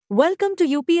Welcome to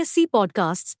UPSC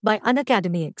Podcasts by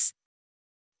UnacademyX.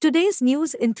 Today's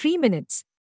news in 3 minutes.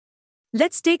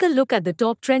 Let's take a look at the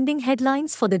top trending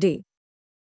headlines for the day.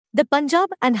 The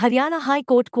Punjab and Haryana High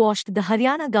Court quashed the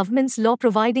Haryana government's law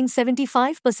providing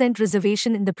 75%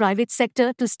 reservation in the private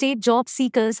sector to state job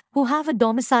seekers who have a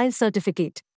domicile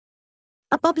certificate.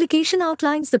 A publication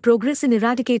outlines the progress in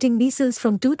eradicating measles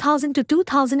from 2000 to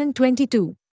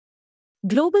 2022.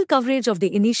 Global coverage of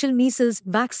the initial measles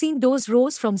vaccine dose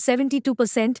rose from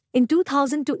 72% in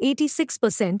 2000 to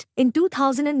 86% in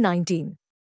 2019.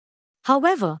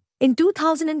 However, in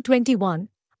 2021,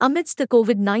 amidst the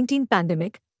COVID-19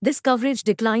 pandemic, this coverage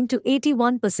declined to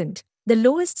 81%, the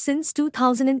lowest since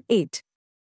 2008.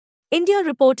 India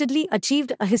reportedly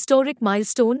achieved a historic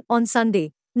milestone on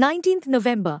Sunday, 19th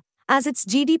November, as its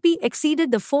GDP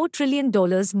exceeded the $4 trillion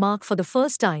mark for the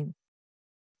first time.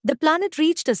 The planet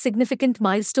reached a significant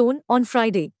milestone on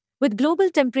Friday, with global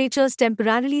temperatures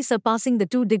temporarily surpassing the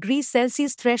 2 degrees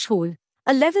Celsius threshold,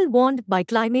 a level warned by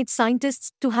climate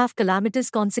scientists to have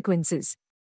calamitous consequences.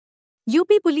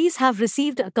 UP police have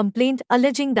received a complaint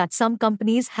alleging that some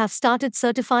companies have started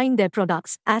certifying their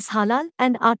products as halal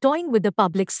and are toying with the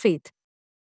public's faith.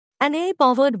 An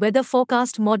AI-powered weather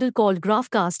forecast model called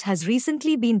GraphCast has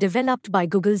recently been developed by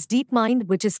Google's DeepMind,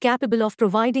 which is capable of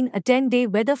providing a 10-day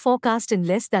weather forecast in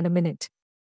less than a minute.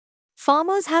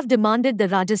 Farmers have demanded the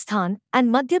Rajasthan and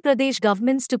Madhya Pradesh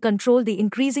governments to control the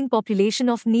increasing population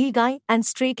of nilgai and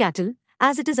stray cattle,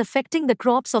 as it is affecting the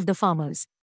crops of the farmers.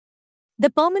 The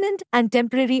permanent and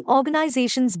temporary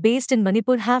organizations based in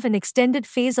Manipur have an extended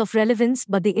phase of relevance,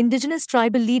 but the Indigenous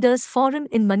Tribal Leaders Forum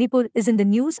in Manipur is in the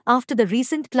news after the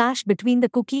recent clash between the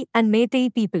Kuki and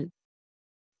Meitei people.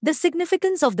 The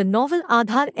significance of the novel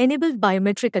Aadhaar-enabled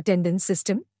biometric attendance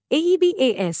system,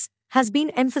 AEBAS, has been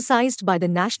emphasized by the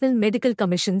National Medical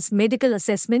Commission's Medical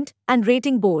Assessment and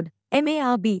Rating Board,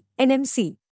 MARB,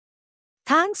 NMC.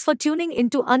 Thanks for tuning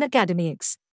into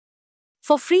UnacademyX.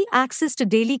 For free access to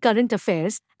daily current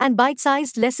affairs and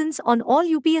bite-sized lessons on all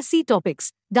UPSC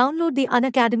topics, download the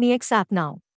UnacademyX app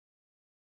now.